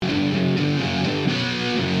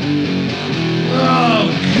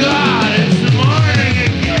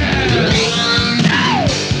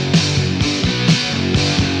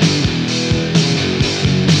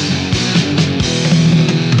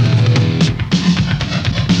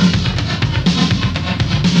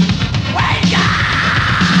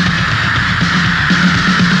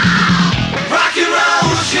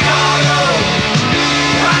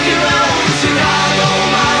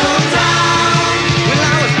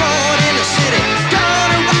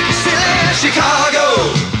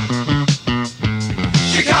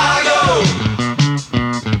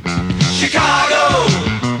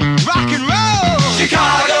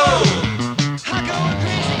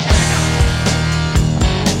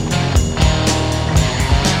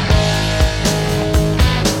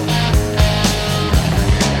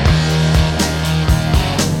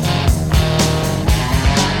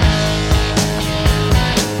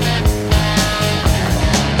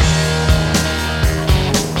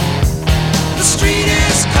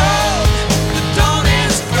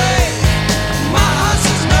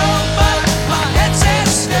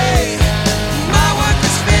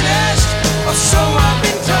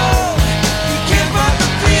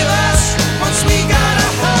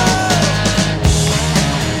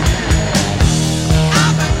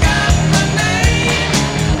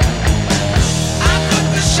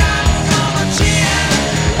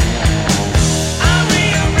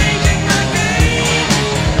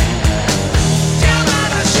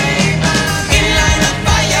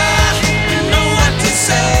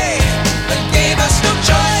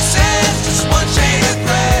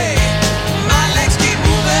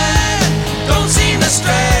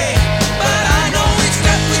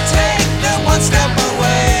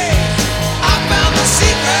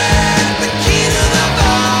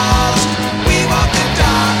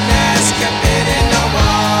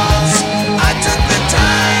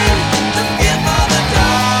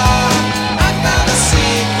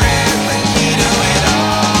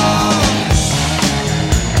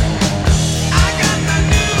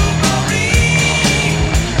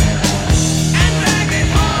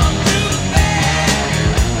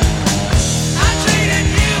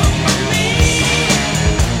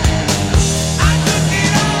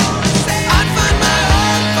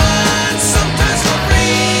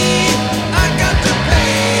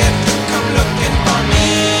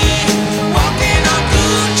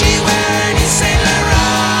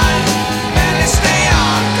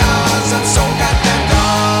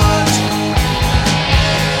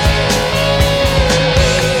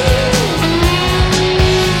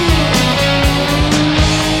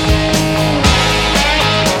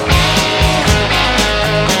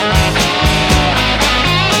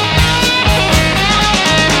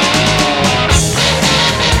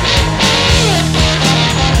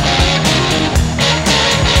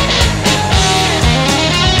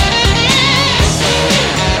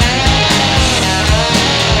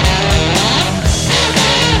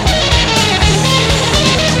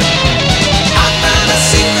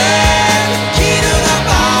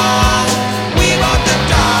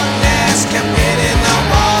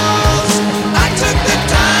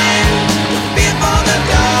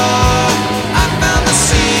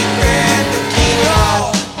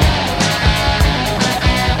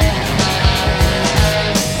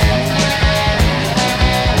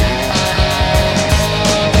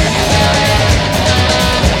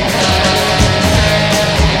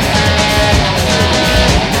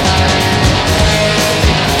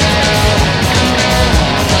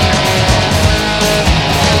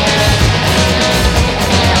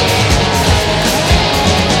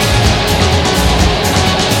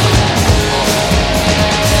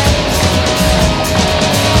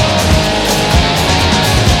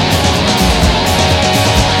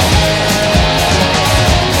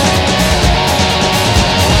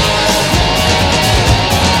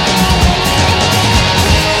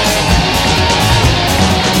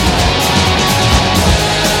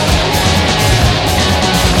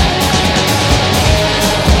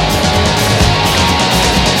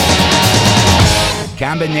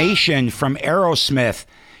Combination from Aerosmith,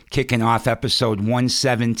 kicking off episode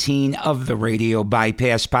 117 of the Radio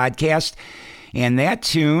Bypass podcast. And that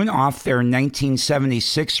tune off their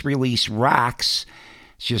 1976 release, Rocks,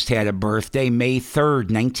 just had a birthday. May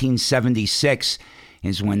 3rd, 1976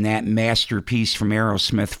 is when that masterpiece from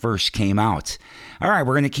Aerosmith first came out. All right,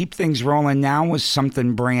 we're going to keep things rolling now with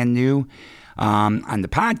something brand new. On the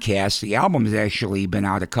podcast, the album has actually been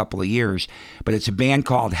out a couple of years, but it's a band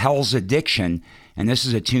called Hell's Addiction, and this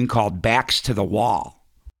is a tune called Backs to the Wall.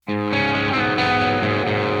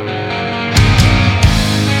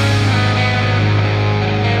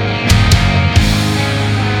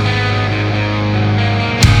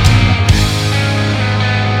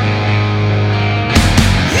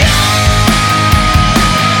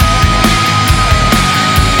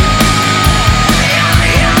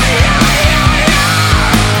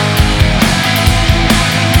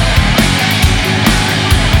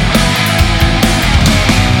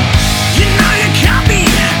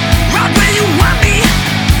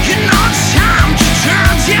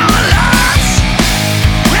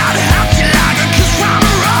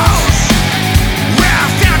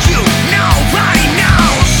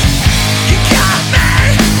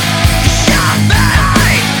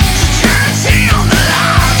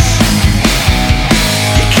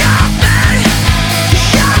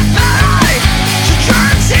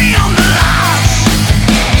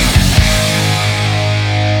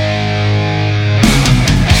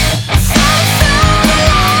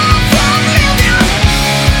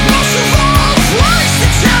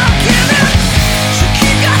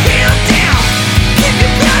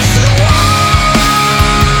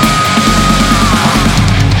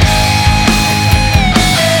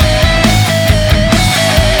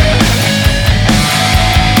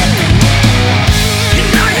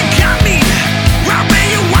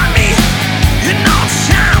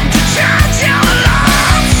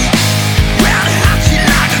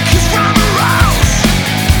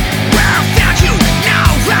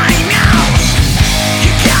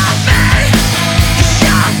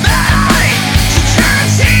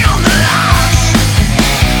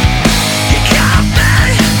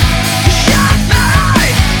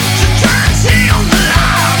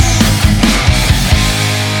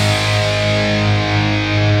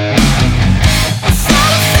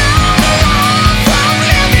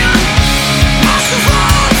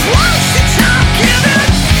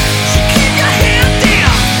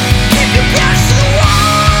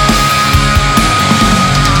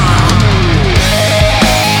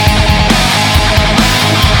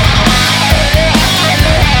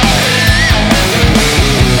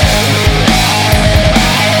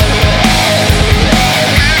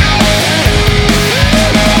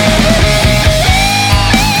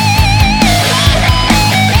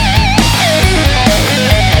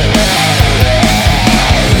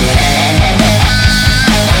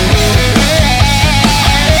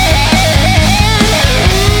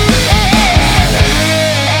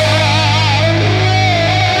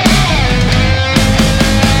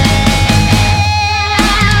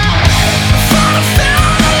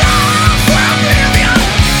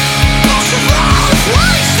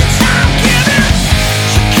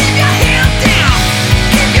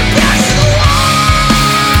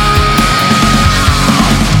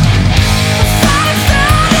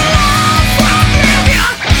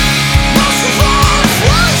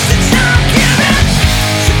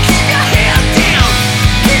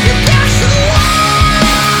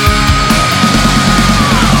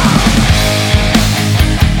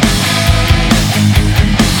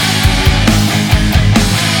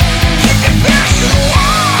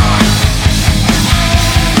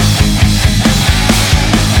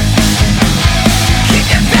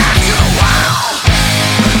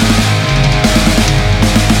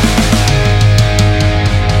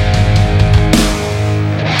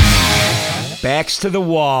 To the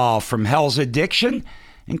Wall from Hell's Addiction.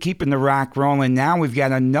 And keeping the rock rolling now, we've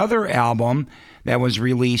got another album that was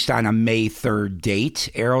released on a May 3rd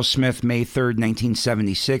date. Aerosmith, May 3rd,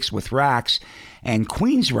 1976 with Rocks, and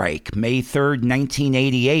Queensryche, May 3rd,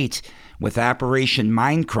 1988 with Operation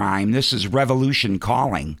Mindcrime. This is Revolution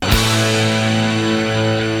Calling.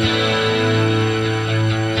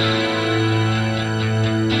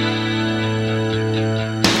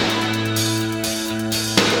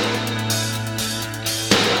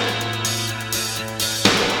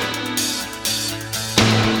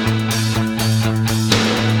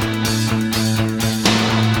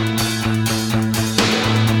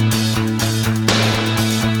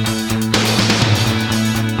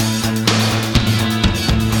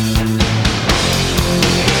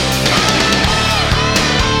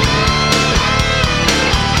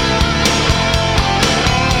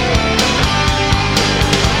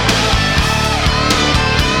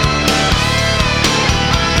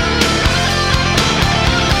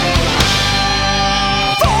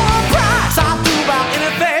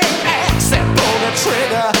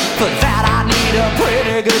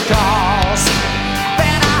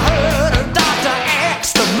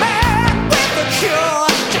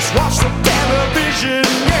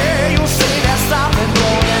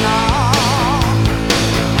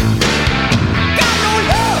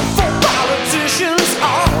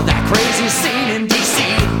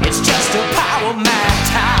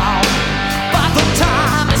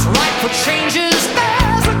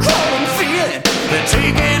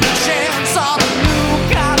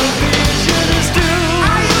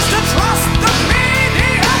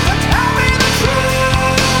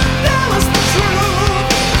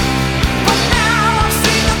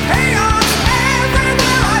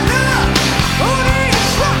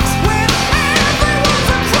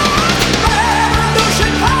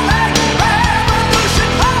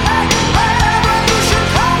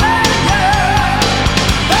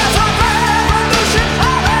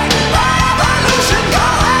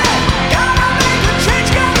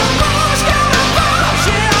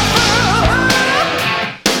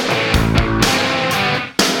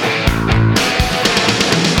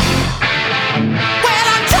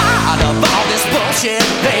 bullshit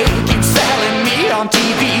they keep selling me on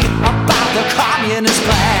TV about the communist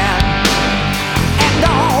plan. And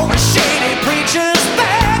all the shady preachers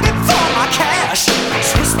begging for my cash,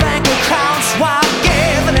 Swiss bank accounts while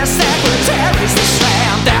giving their secretaries the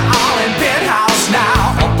slam. They're all in Penthouse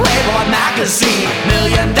now, or Playboy magazine,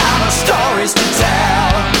 $1,000,000 stories to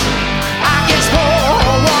tell. I guess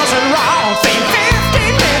war wasn't wrong, fame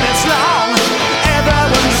 15 minutes long.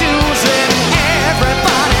 Everyone's using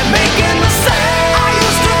everybody, making the same. I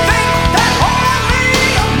used to think that only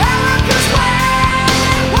America's way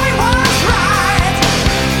was right,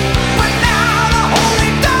 but now the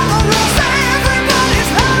holy dollar rules everybody's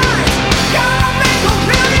lives. Gotta make $1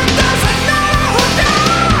 million, doesn't matter who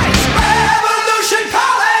dies. Revolution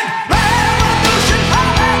calling, revolution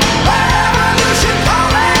calling, revolution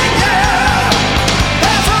calling, yeah.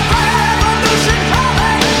 There's a revolution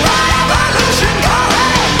calling, revolution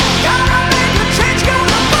calling. Gotta make a change,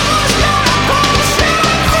 gotta push,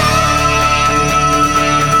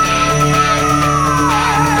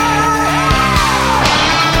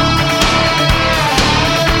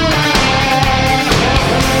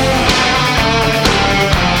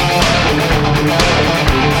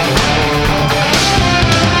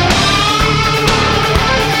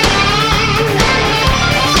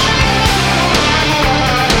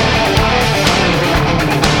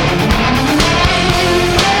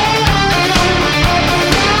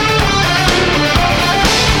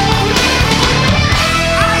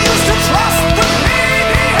 I used to trust the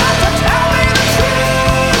media to tell me the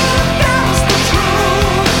truth. That was the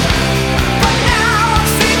truth. But now I've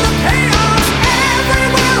seen the chaos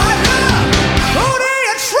everywhere I look. Who do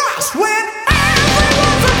you trust when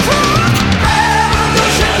everyone's a crook?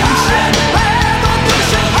 Revolution calling,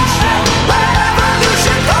 revolution calling,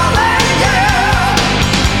 revolution calling, yeah.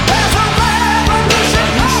 There's a revolution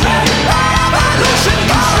calling, revolution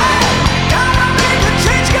calling. Gotta make a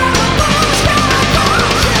change, gotta push, gotta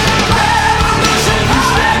push. Revolution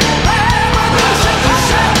calling, revolution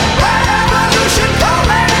calling, revolution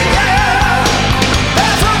calling, yeah.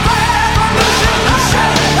 There's a revolution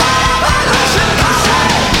calling, revolution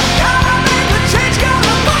calling. Gotta make a change,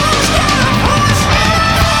 gotta push, gotta push.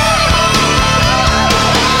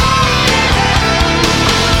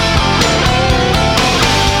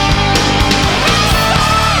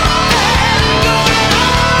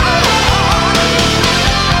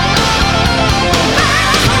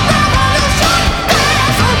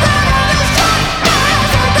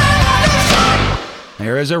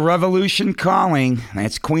 There is a revolution calling.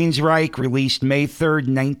 That's Queensryche, released May 3rd,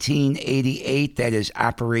 1988. That is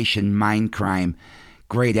Operation Mindcrime.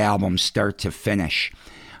 Great album, start to finish.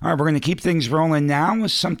 All right, we're going to keep things rolling now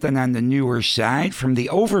with something on the newer side from the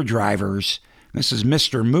Overdrivers. This is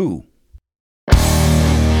Mr. Moo.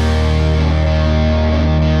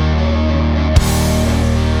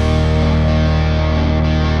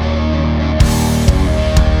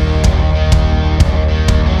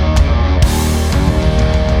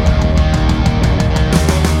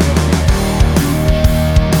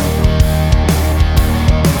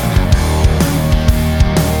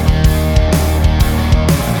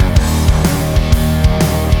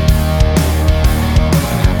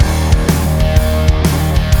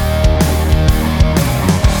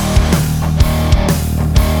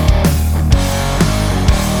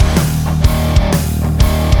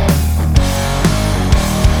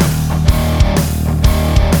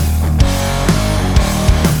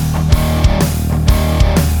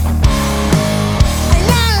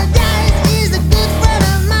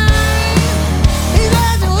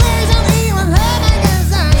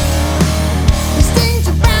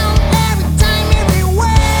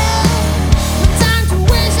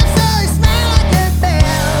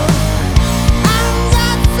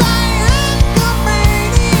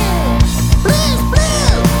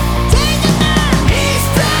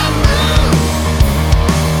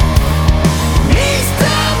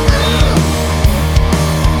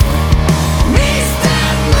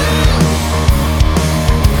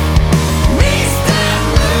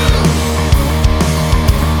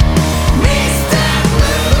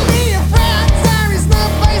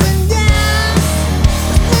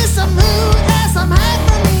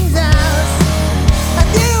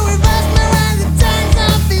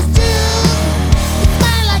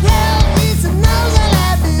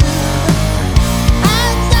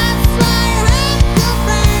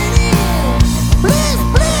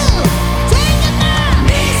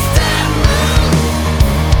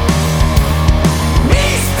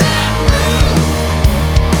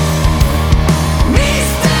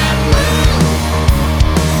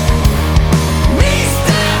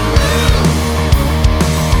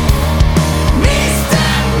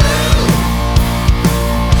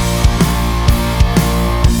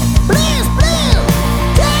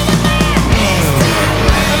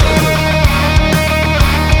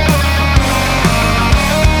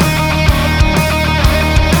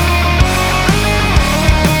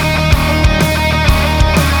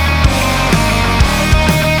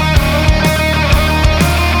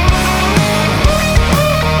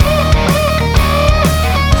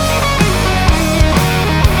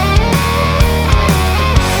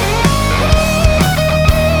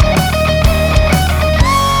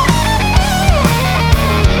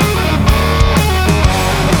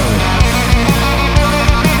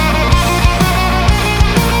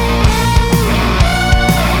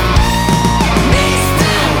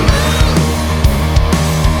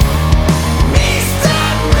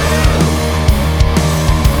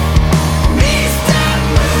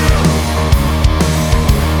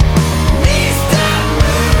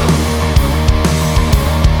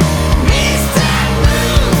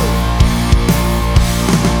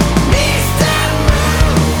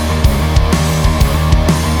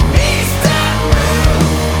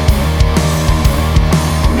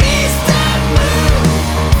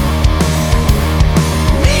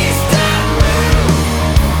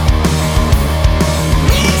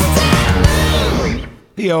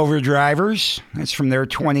 The Overdrivers, that's from their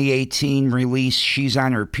 2018 release, She's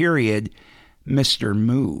on Her Period, Mr.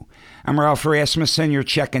 Moo. I'm Ralph Rasmussen. You're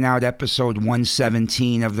checking out episode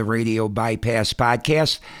 117 of the Radio Bypass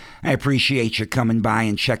Podcast. I appreciate you coming by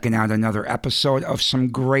and checking out another episode of some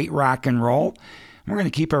great rock and roll. We're going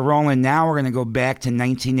to keep it rolling now. We're going to go back to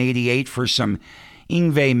 1988 for some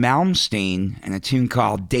Yngwie Malmsteen and a tune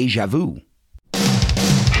called Deja Vu.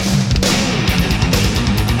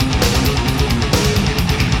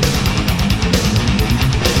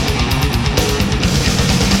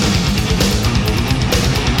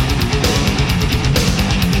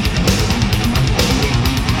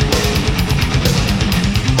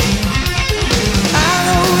 There's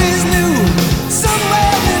no reason why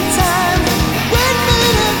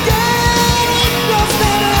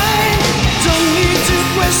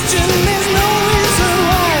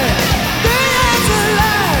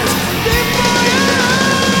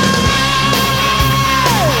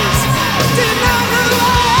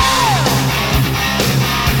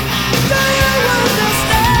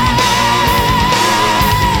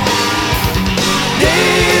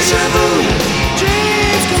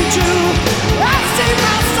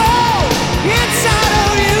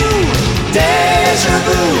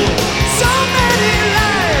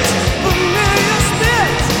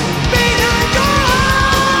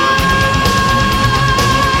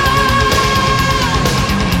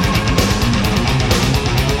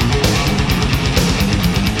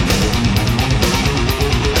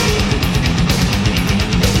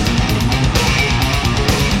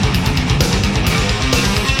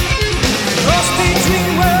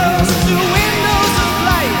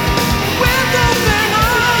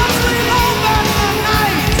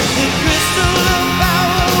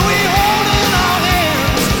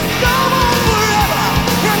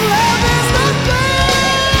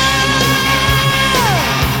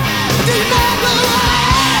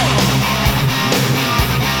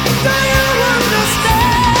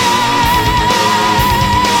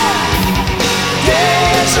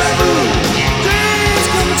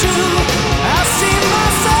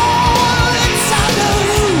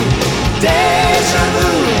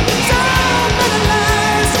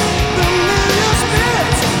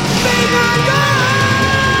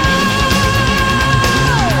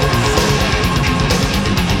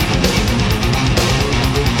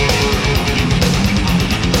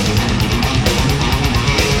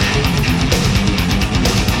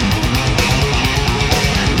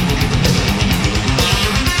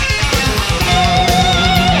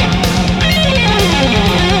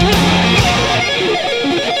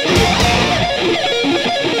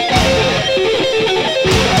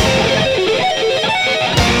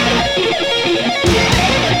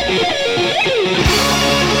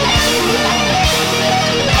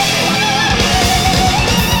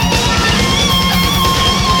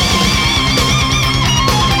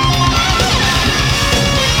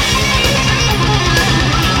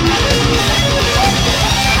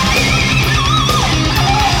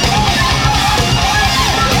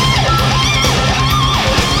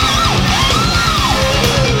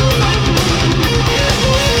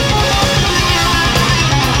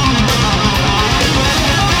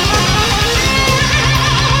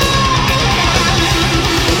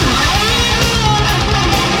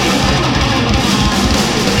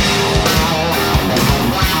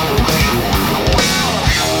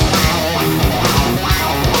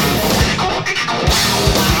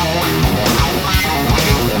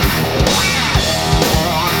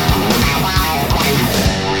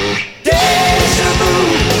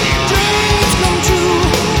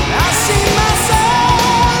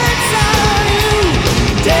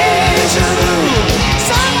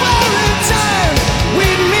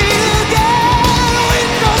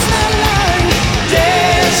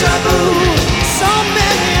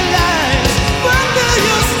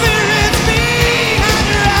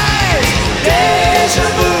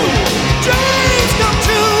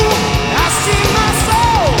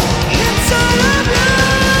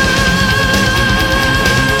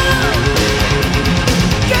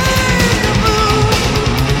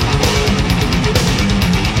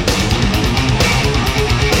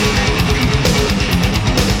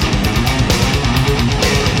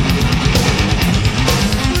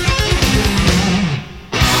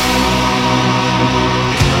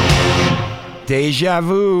Deja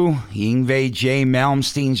Vu, Yngwie J.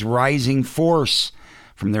 Malmsteen's Rising Force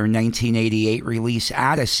from their 1988 release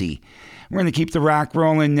Odyssey. We're going to keep the rock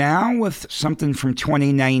rolling now with something from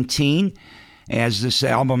 2019. As this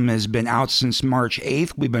album has been out since March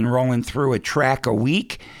 8th, we've been rolling through a track a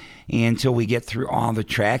week until we get through all the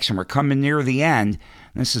tracks, and we're coming near the end.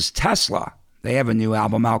 This is Tesla. They have a new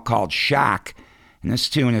album out called Shock, And this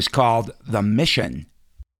tune is called The Mission.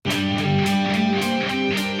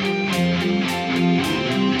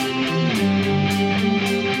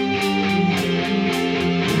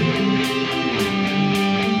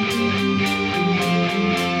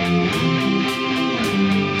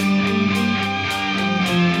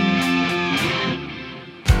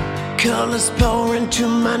 Colors pour into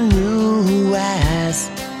my new eyes,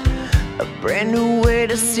 a brand new way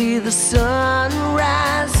to see the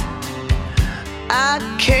sunrise. I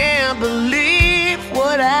can't believe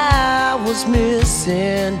what I was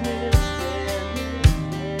missing.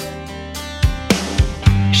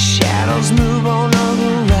 Shadows move on the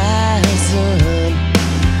horizon,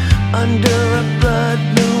 under a blood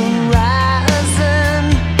moon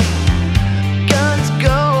rising. Guns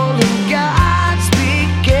gold and God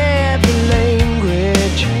speak every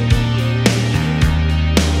language.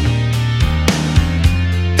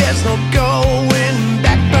 There's no going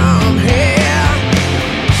back from here.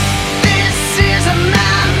 This is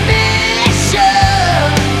my mission.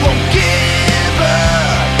 Won't give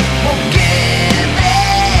up, won't give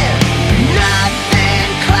in. Nothing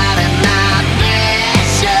clouding my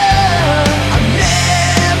mission. I'm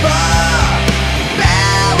never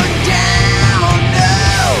bowing down, no.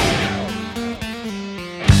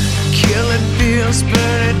 Killing fields,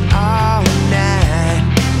 burning all night.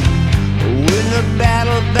 Win the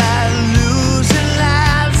battle by losing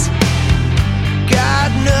lives. Got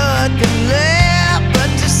nothing left but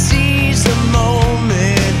to seize the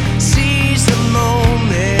moment, seize the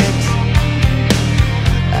moment.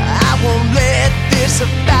 I won't let this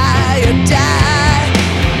fire die.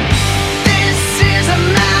 This is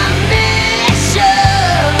my mission.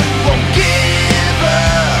 Won't give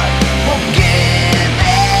up, won't give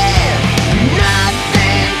in.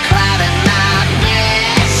 Nothing clouding my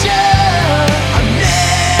mission. I'm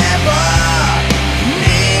never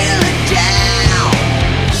kneeling down.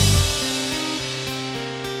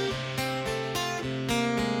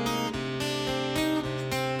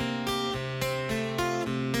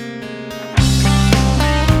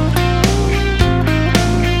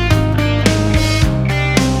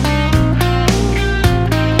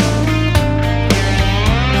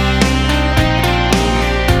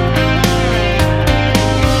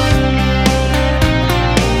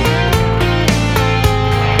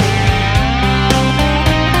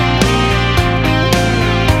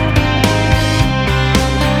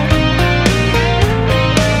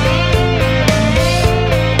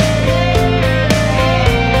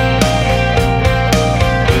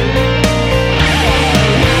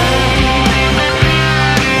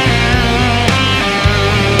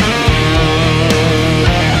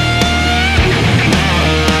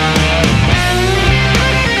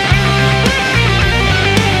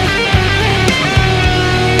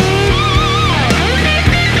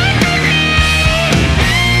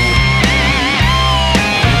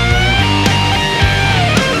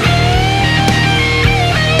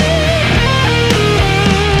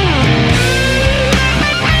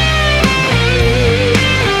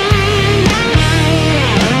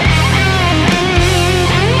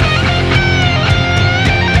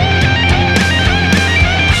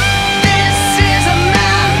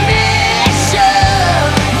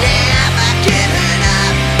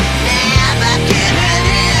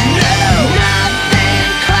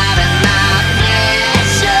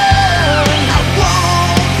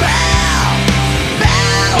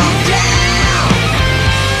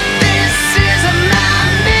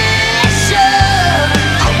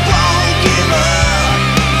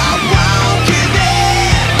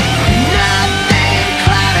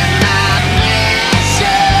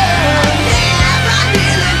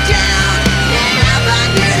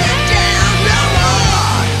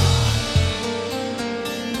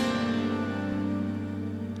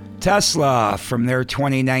 Tesla from their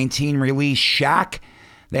 2019 release Shock.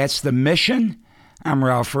 That's The Mission. I'm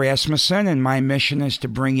Ralph Rasmussen, and my mission is to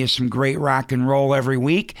bring you some great rock and roll every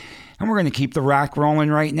week, and we're going to keep the rock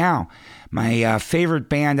rolling right now. My favorite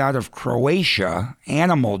band out of Croatia,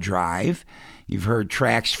 Animal Drive. You've heard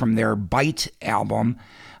tracks from their Bite album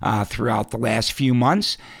throughout the last few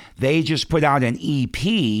months. They just put out an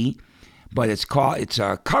EP, but it's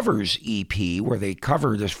a covers EP where they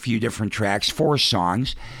covered a few different tracks, 4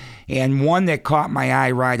 songs. And one that caught my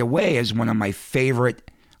eye right away is one of my favorite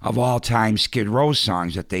of all time Skid Row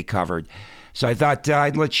songs that they covered. So I thought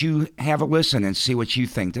I'd let you have a listen and see what you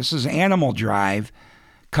think. This is Animal Drive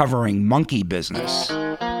covering Monkey Business.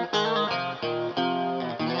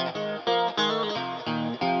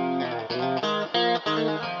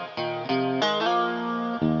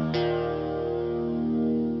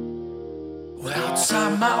 Well,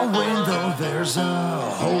 Outside my window, there's a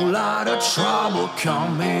whole lot of trouble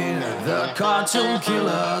coming. The cartoon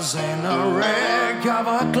killers and a wreck of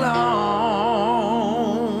our clowns.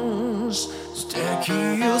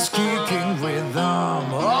 Sticky heels kicking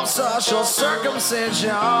rhythm of social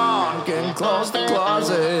circumcision. Can close the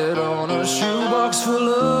closet on a shoebox full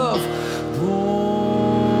of boom.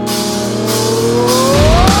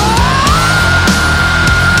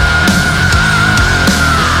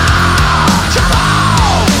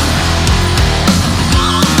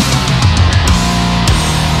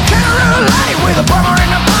 With a bummer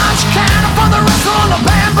in a punch can up on the wrestle on a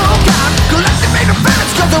bamboo gun. Collecting big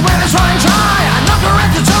offense cause the well is running dry. I knock her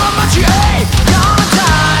at the door but she ain't gonna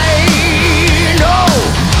die. No.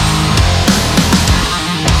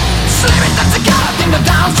 Sleeping that's a god in the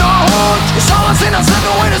down zone. It's always in a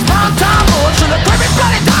circle with his pound time board. So the creepy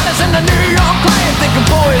bloody dollars in the New York crane. Thinking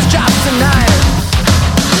boy it's just tonight.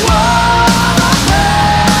 Whoa,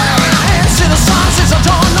 man. See the sun since I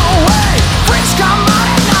don't know way. Freaks come out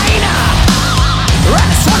at night.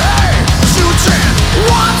 Red sweater, shooting.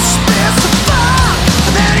 What's this about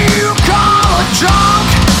that you call a drunk?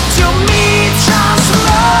 To me, just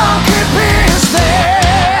monkey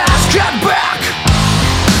business. Get back.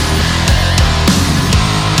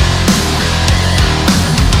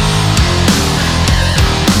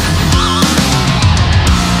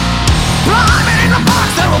 Blind in the box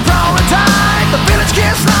that will grow and die. The village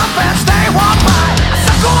kids laugh as they walk by. I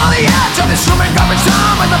circle on the edge of this human garbage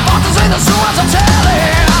time. When the fountains in the sewers are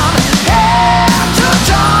telling. Head to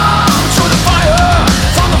jump to the fire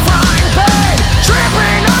from the frying pan.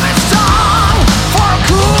 Dripping on its tongue for a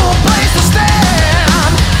cool place to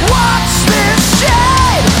stand. What's this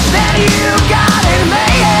shade that you got in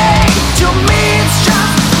me? To me it's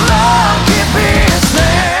just monkey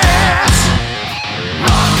business.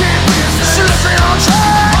 Monkey business. Slipping on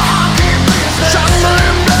track. Monkey business. Jungle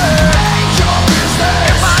in black. Ain't your business.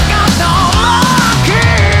 If I got no monkey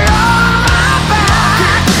on my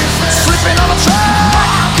back. Slipping on the track.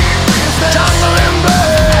 Jungle in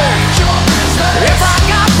black. Ain't your business. If I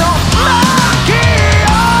got no monkey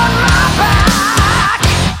on my back.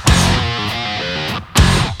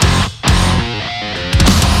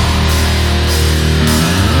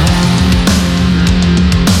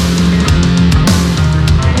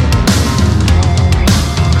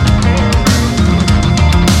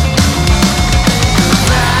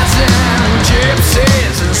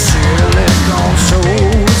 Gypsies and silicone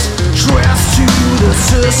souls dressed to the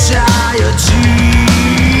society.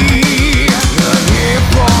 The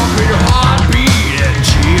hip-hop and heartbeat and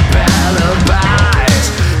cheap alibis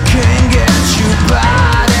can get you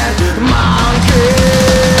by that monkey.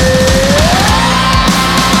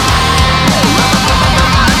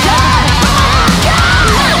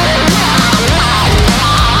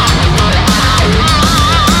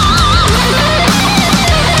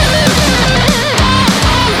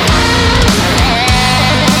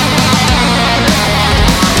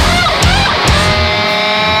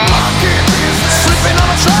 Slipping on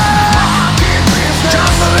a track,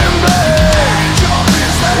 jungle in black.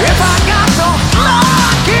 If I got no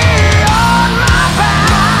monkey on my back,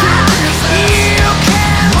 you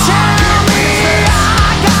can tell me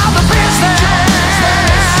I got the business.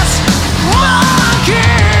 Monkey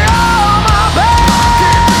on my back.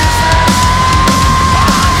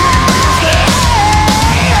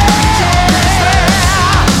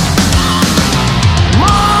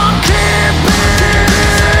 Monkey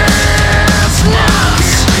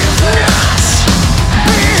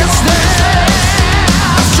business.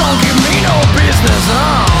 Don't give me no business.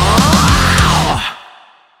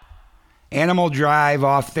 Animal Drive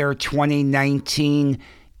off their 2019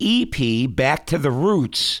 EP, Back to the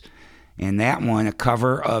Roots. And that one, a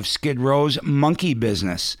cover of Skid Row's Monkey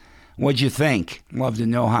Business. What'd you think? Love to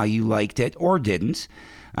know how you liked it or didn't.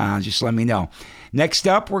 Just let me know. Next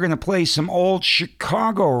up, we're going to play some old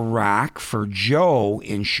Chicago rock for Joe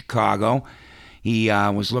in Chicago. He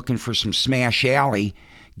was looking for some Smash Alley.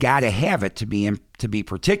 Gotta Have It, to be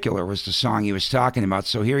particular, was the song he was talking about.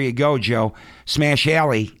 So here you go, Joe. Smash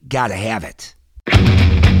Alley, Gotta Have It.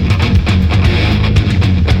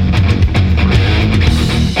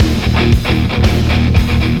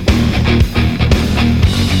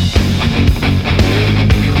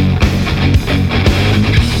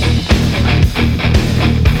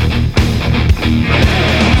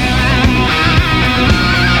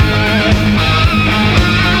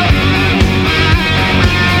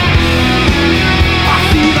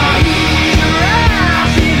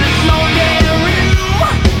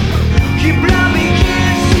 Keep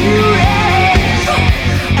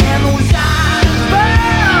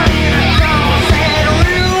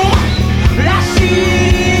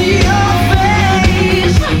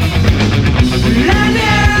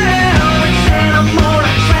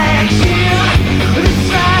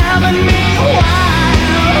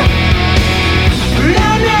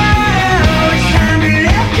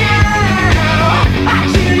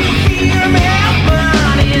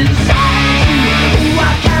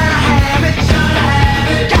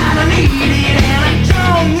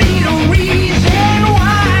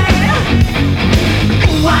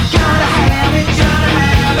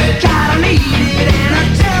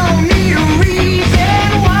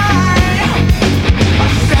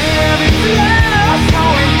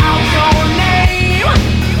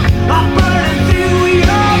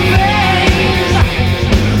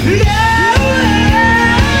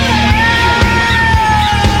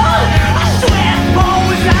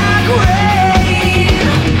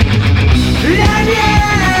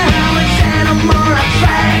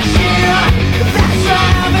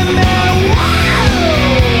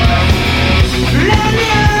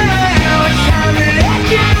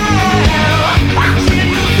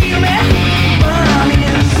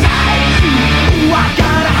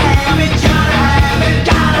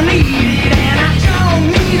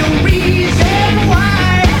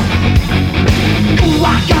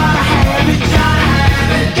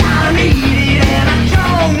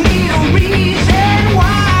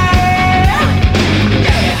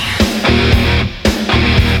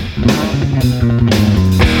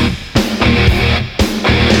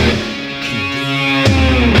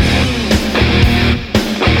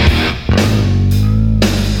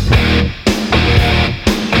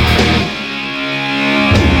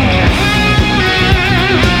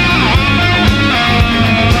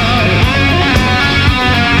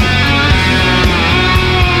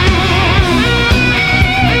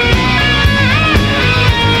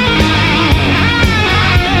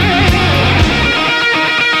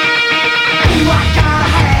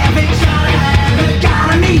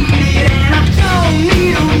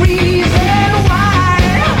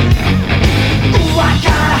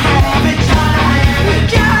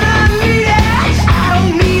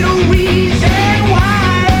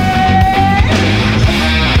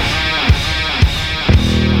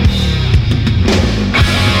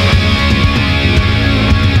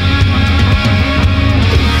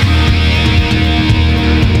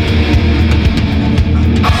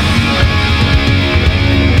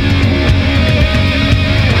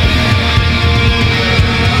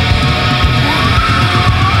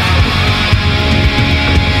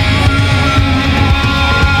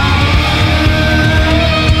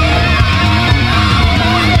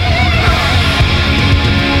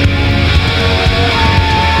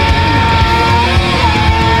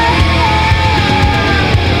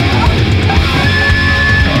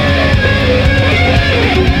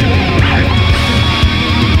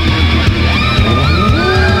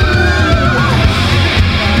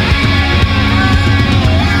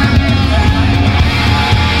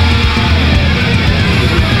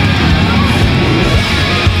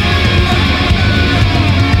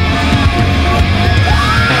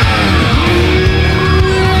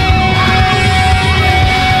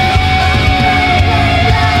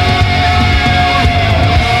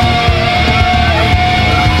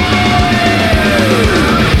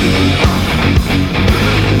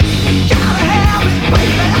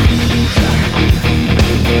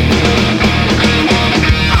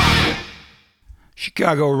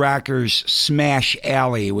Chicago Rockers Smash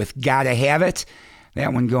Alley with Gotta Have It.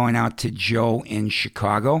 That one going out to Joe in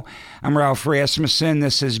Chicago. I'm Ralph Rasmussen.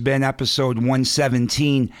 This has been episode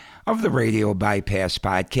 117 of the Radio Bypass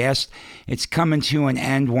Podcast. It's coming to an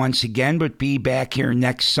end once again, but be back here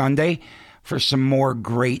next Sunday for some more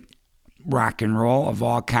great rock and roll of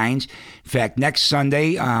all kinds. In fact, next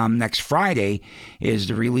Friday is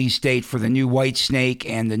the release date for the new Whitesnake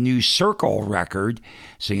and the new Circle record.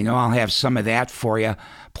 So, I'll have some of that for you,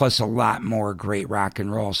 plus a lot more great rock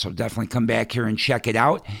and roll. So definitely come back here and check it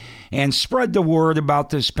out and spread the word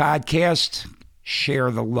about this podcast.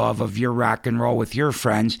 Share the love of your rock and roll with your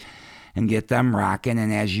friends and get them rocking.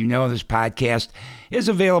 And as you know, this podcast is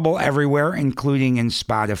available everywhere, including in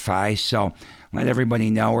Spotify. So let everybody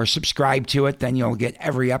know or subscribe to it. Then you'll get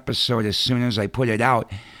every episode as soon as I put it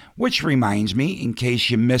out. Which reminds me, in case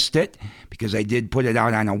you missed it, because I did put it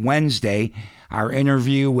out on a Wednesday, our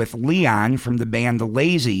interview with Leon from the band The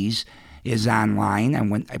Lazies is online.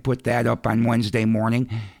 And I put that up on Wednesday morning.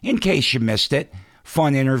 In case you missed it,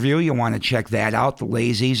 fun interview. You want to check that out. The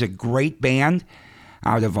Lazies, a great band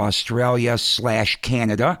out of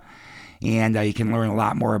Australia/Canada. And you can learn a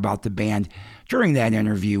lot more about the band during that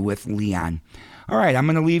interview with Leon. All right, I'm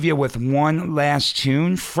going to leave you with one last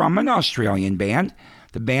tune from an Australian band.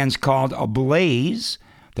 The band's called Ablaze.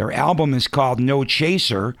 Their album is called No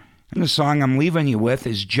Chaser, and the song I'm leaving you with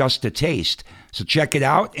is Just a Taste. So check it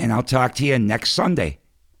out, and I'll talk to you next Sunday.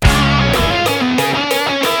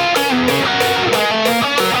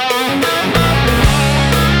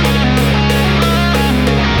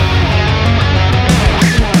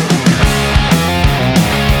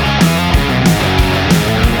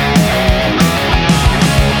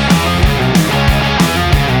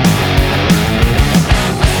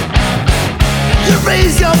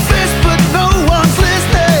 Raise your fist, but no one's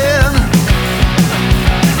listening.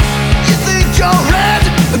 You think you're red,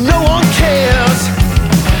 but no one cares.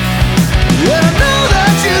 And I know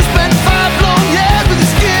that you spent 5 long years with your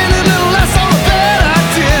skin a little less on the bed I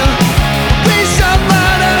did. We shot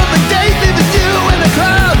right out of the gate, leaving you in the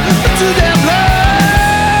cloud for too damn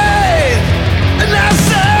late. And I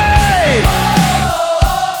say,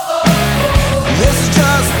 this is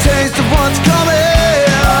just a taste of what's coming.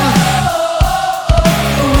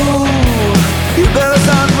 Ooh.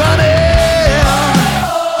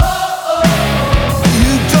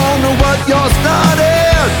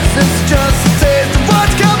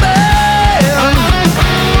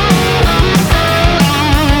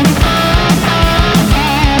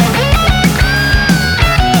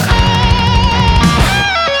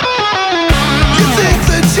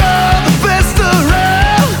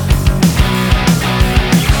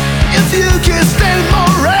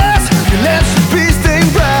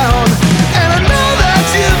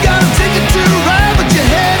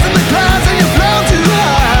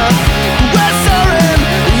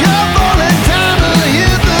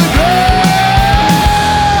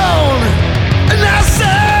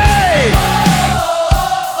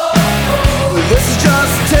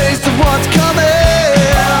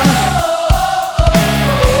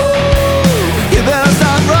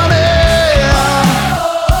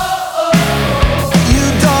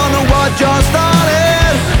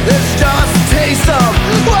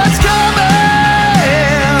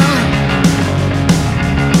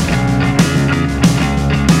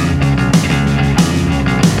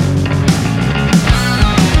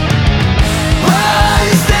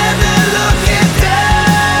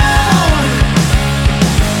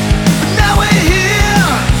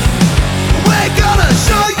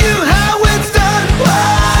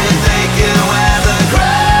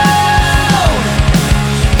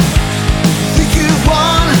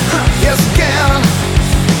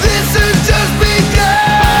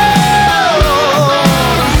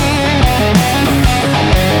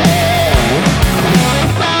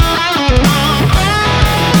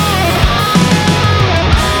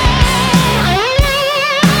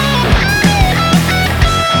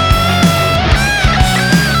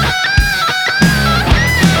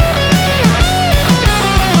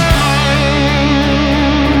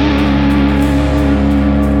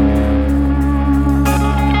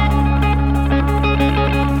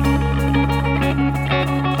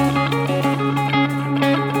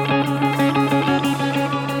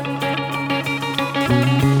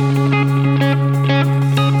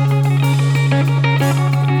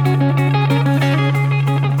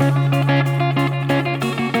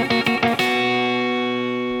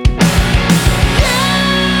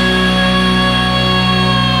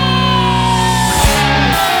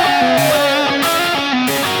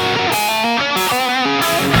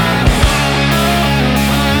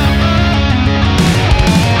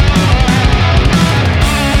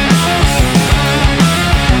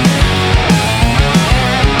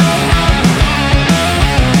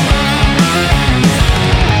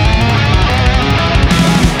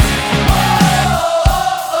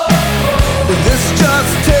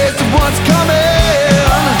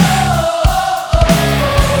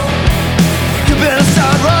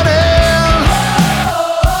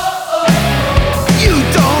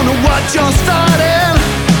 just starting.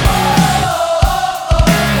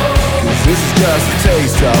 'Cause this is just a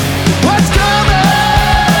taste of